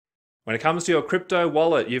When it comes to your crypto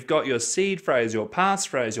wallet, you've got your seed phrase, your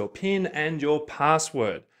passphrase, your PIN, and your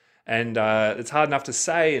password. And it's hard enough to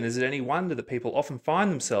say, and is it any wonder that people often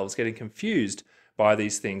find themselves getting confused by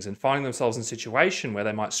these things and finding themselves in a situation where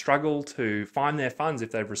they might struggle to find their funds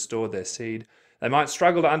if they've restored their seed. They might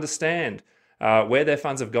struggle to understand where their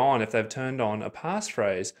funds have gone if they've turned on a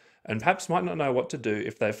passphrase, and perhaps might not know what to do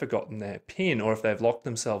if they've forgotten their PIN or if they've locked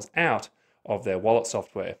themselves out of their wallet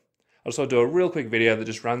software. I'll also do a real quick video that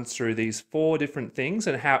just runs through these 4 different things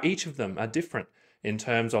and how each of them are different in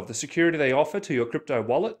terms of the security they offer to your crypto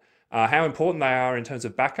wallet, how important they are in terms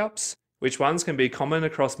of backups, which ones can be common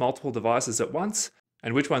across multiple devices at once,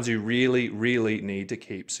 and which ones you really need to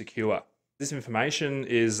keep secure. This information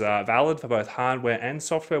is valid for both hardware and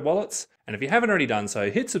software wallets. And if you haven't already done so,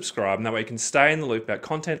 hit subscribe, and that way you can stay in the loop about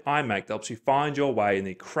content I make that helps you find your way in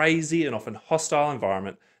the crazy and often hostile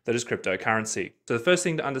environment that is cryptocurrency. So the first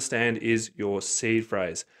thing to understand is your seed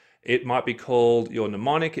phrase. It might be called your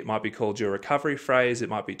mnemonic, it might be called your recovery phrase, it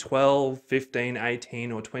might be 12, 15,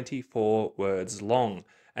 18, or 24 words long.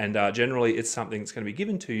 And generally it's something that's going to be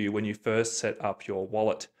given to you when you first set up your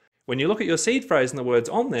wallet. When you look at your seed phrase and the words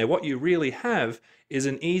on there, what you really have is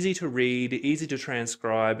an easy to read, easy to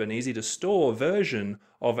transcribe, and easy to store version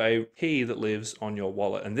of a key that lives on your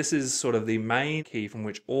wallet. And this is sort of the main key from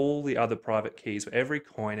which all the other private keys for every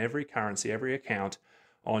coin, every currency, every account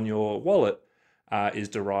on your wallet is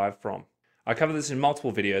derived from. I cover this in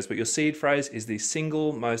multiple videos, but your seed phrase is the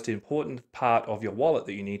single most important part of your wallet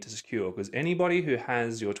that you need to secure, because anybody who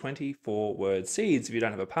has your 24-word seeds, if you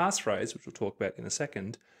don't have a passphrase, which we'll talk about in a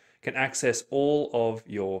second, can access all of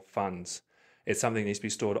your funds. It's something that needs to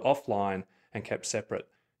be stored offline and kept separate.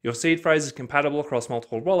 Your seed phrase is compatible across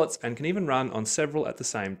multiple wallets and can even run on several at the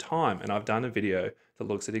same time, and I've done a video that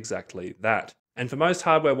looks at exactly that. And for most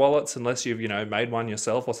hardware wallets, unless you've made one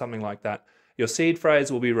yourself or something like that, your seed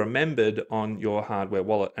phrase will be remembered on your hardware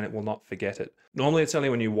wallet and it will not forget it. Normally it's only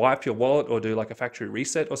when you wipe your wallet or do like a factory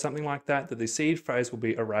reset or something like that that the seed phrase will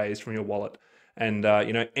be erased from your wallet. And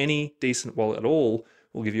any decent wallet at all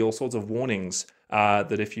will give you all sorts of warnings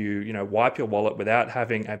that if you wipe your wallet without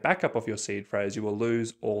having a backup of your seed phrase, you will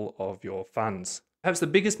lose all of your funds. Perhaps the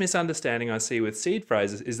biggest misunderstanding I see with seed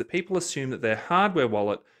phrases is that people assume that their hardware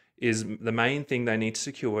wallet is the main thing they need to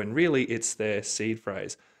secure, and really it's their seed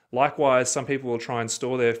phrase. Likewise, some people will try and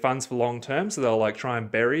store their funds for long term, so they'll try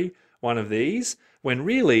and bury one of these, when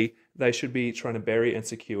really they should be trying to bury and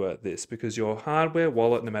secure this, because your hardware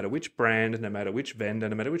wallet, no matter which brand, no matter which vendor,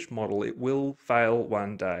 no matter which model, it will fail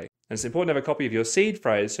one day. And it's important to have a copy of your seed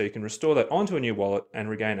phrase so you can restore that onto a new wallet and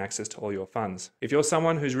regain access to all your funds. If you're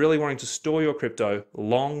someone who's really wanting to store your crypto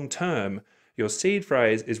long term, your seed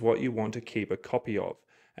phrase is what you want to keep a copy of.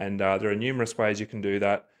 And there are numerous ways you can do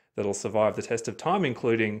that that'll survive the test of time,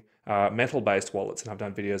 including metal-based wallets, and I've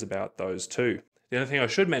done videos about those too. The other thing I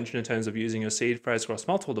should mention in terms of using your seed phrase across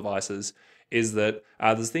multiple devices is that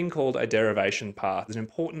there's a thing called a derivation path. It's an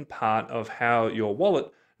important part of how your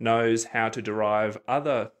wallet knows how to derive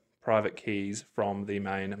other private keys from the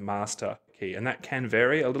main master key. And that can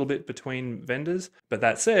vary a little bit between vendors. But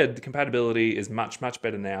that said, the compatibility is much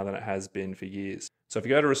better now than it has been for years. So if you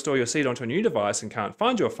go to restore your seed onto a new device and can't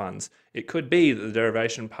find your funds, it could be that the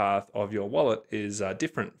derivation path of your wallet is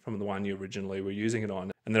different from the one you originally were using it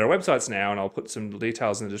on. And there are websites now, and I'll put some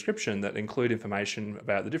details in the description that include information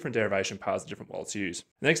about the different derivation paths that different wallets use.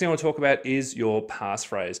 The next thing I want to talk about is your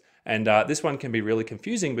passphrase. And this one can be really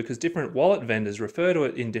confusing because different wallet vendors refer to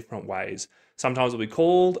it in different ways. Sometimes it will be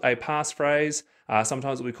called a passphrase,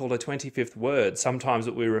 sometimes it will be called a 25th word, sometimes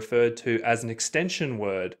it will be referred to as an extension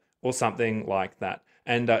word, or something like that.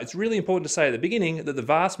 And it's really important to say at the beginning that the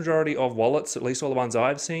vast majority of wallets, at least all the ones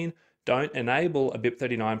I've seen, don't enable a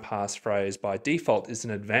BIP39 passphrase by default. It's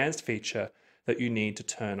an advanced feature that you need to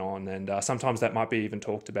turn on, and sometimes that might be even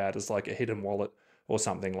talked about as like a hidden wallet or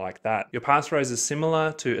something like that. Your passphrase is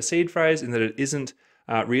similar to a seed phrase in that it isn't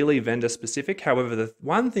really vendor specific. However, the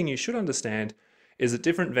one thing you should understand is that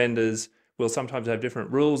different vendors will sometimes have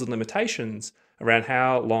different rules and limitations around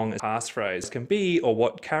how long a passphrase can be or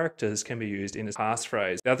what characters can be used in a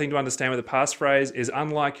passphrase. The other thing to understand with a passphrase is,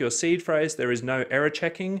 unlike your seed phrase, there is no error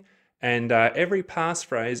checking, and every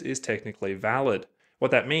passphrase is technically valid. What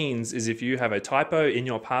that means is if you have a typo in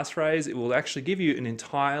your passphrase, it will actually give you an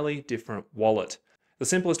entirely different wallet. The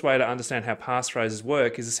simplest way to understand how passphrases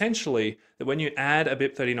work is essentially that when you add a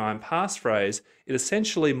BIP39 passphrase, it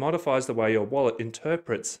essentially modifies the way your wallet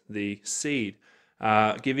interprets the seed,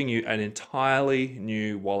 giving you an entirely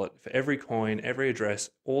new wallet. For every coin, every address,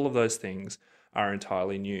 all of those things are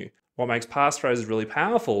entirely new. What makes passphrases really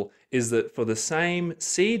powerful is that for the same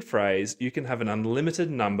seed phrase, you can have an unlimited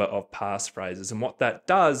number of passphrases. And what that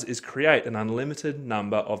does is create an unlimited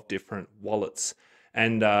number of different wallets.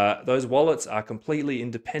 And those wallets are completely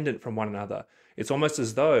independent from one another. It's almost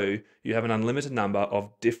as though you have an unlimited number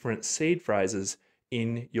of different seed phrases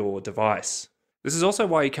in your device. This is also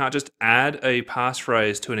why you can't just add a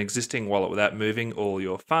passphrase to an existing wallet without moving all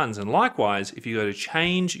your funds. And likewise, if you go to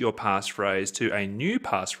change your passphrase to a new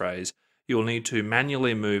passphrase, you'll need to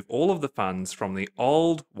manually move all of the funds from the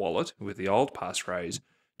old wallet with the old passphrase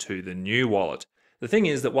to the new wallet. The thing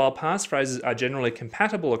is that while passphrases are generally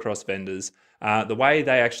compatible across vendors, the way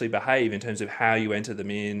they actually behave in terms of how you enter them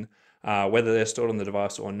in, whether they're stored on the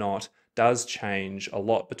device or not, does change a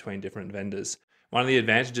lot between different vendors. One of the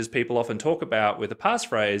advantages people often talk about with a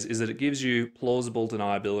passphrase is that it gives you plausible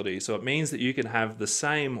deniability. So it means that you can have the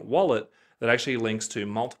same wallet that actually links to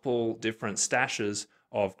multiple different stashes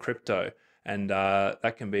of crypto. And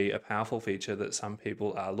that can be a powerful feature that some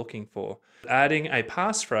people are looking for. Adding a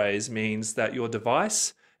passphrase means that your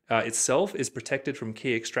device itself is protected from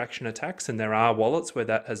key extraction attacks, and there are wallets where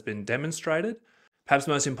that has been demonstrated. Perhaps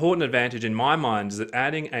the most important advantage in my mind is that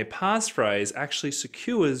adding a passphrase actually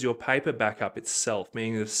secures your paper backup itself,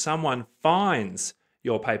 meaning if someone finds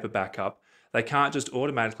your paper backup, they can't just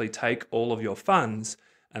automatically take all of your funds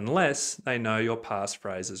unless they know your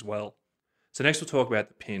passphrase as well. So next we'll talk about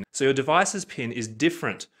the PIN. So your device's PIN is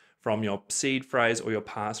different from your seed phrase or your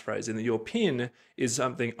passphrase in that your PIN is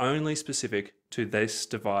something only specific to this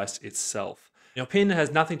device itself. Your PIN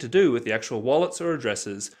has nothing to do with the actual wallets or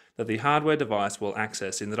addresses that the hardware device will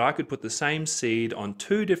access, in that I could put the same seed on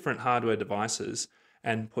two different hardware devices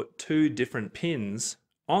and put two different pins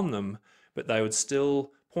on them, but they would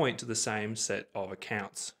still point to the same set of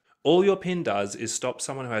accounts. All your PIN does is stop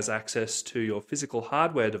someone who has access to your physical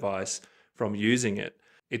hardware device from using it.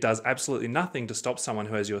 It does absolutely nothing to stop someone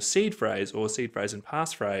who has your seed phrase or seed phrase and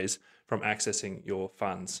passphrase from accessing your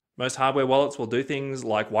funds. Most hardware wallets will do things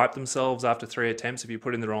like wipe themselves after 3 attempts if you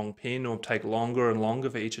put in the wrong PIN, or take longer and longer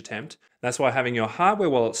for each attempt. That's why having your hardware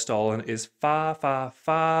wallet stolen is far, far,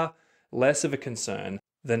 far less of a concern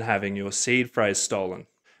than having your seed phrase stolen.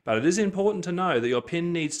 But it is important to know that your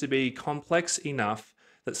PIN needs to be complex enough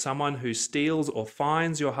that someone who steals or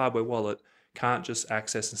finds your hardware wallet can't just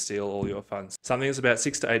access and steal all your funds. Something that's about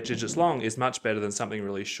 6 to 8 digits long is much better than something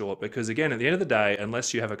really short, because again, at the end of the day,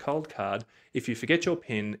 unless you have a Coldcard, if you forget your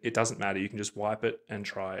PIN, it doesn't matter. You can just wipe it and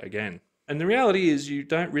try again. And the reality is you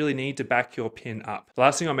don't really need to back your PIN up. The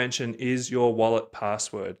last thing I'll mention is your wallet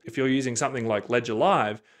password. If you're using something like Ledger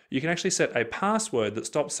Live, you can actually set a password that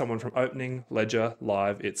stops someone from opening Ledger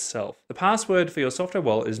Live itself. The password for your software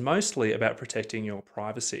wallet is mostly about protecting your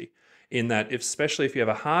privacy, in that especially if you have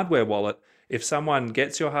a hardware wallet, if someone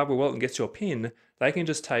gets your hardware wallet and gets your PIN, they can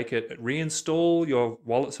just take it, reinstall your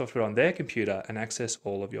wallet software on their computer and access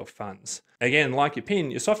all of your funds. Again, like your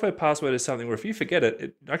PIN, your software password is something where if you forget it,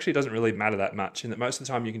 it actually doesn't really matter that much, in that most of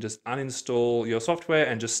the time you can just uninstall your software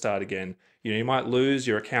and just start again. You might lose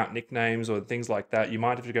your account nicknames or things like that. You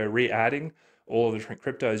might have to go re-adding all of the different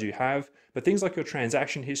cryptos you have, but things like your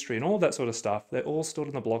transaction history and all that sort of stuff, they're all stored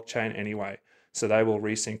in the blockchain anyway, so they will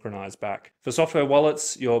resynchronize back. For software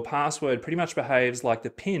wallets, your password pretty much behaves like the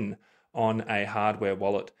PIN on a hardware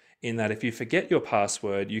wallet, in that if you forget your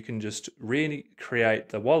password, you can just recreate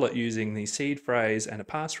the wallet using the seed phrase and a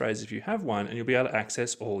passphrase if you have one, and you'll be able to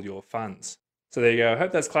access all your funds. So there you go. I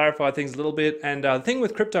hope that's clarified things a little bit. And the thing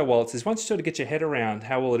with crypto wallets is once you sort of get your head around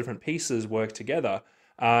how all the different pieces work together,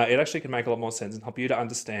 it actually can make a lot more sense and help you to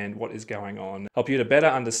understand what is going on, help you to better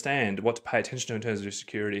understand what to pay attention to in terms of your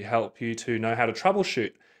security, help you to know how to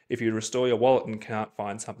troubleshoot if you restore your wallet and can't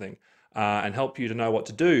find something, and help you to know what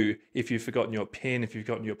to do if you've forgotten your PIN, if you've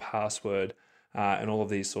forgotten your password, and all of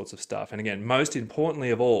these sorts of stuff. And again, most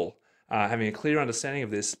importantly of all, having a clear understanding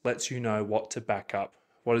of this lets you know what to back up,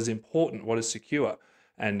 what is important, what is secure,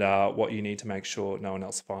 and what you need to make sure no one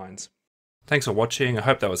else finds. Thanks for watching. I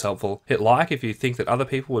hope that was helpful. Hit like if you think that other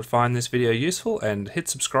people would find this video useful, and hit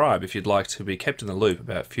subscribe if you'd like to be kept in the loop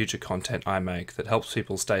about future content I make that helps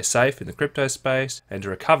people stay safe in the crypto space and to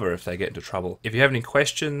recover if they get into trouble. If you have any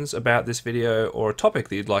questions about this video or a topic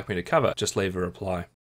that you'd like me to cover, just leave a reply.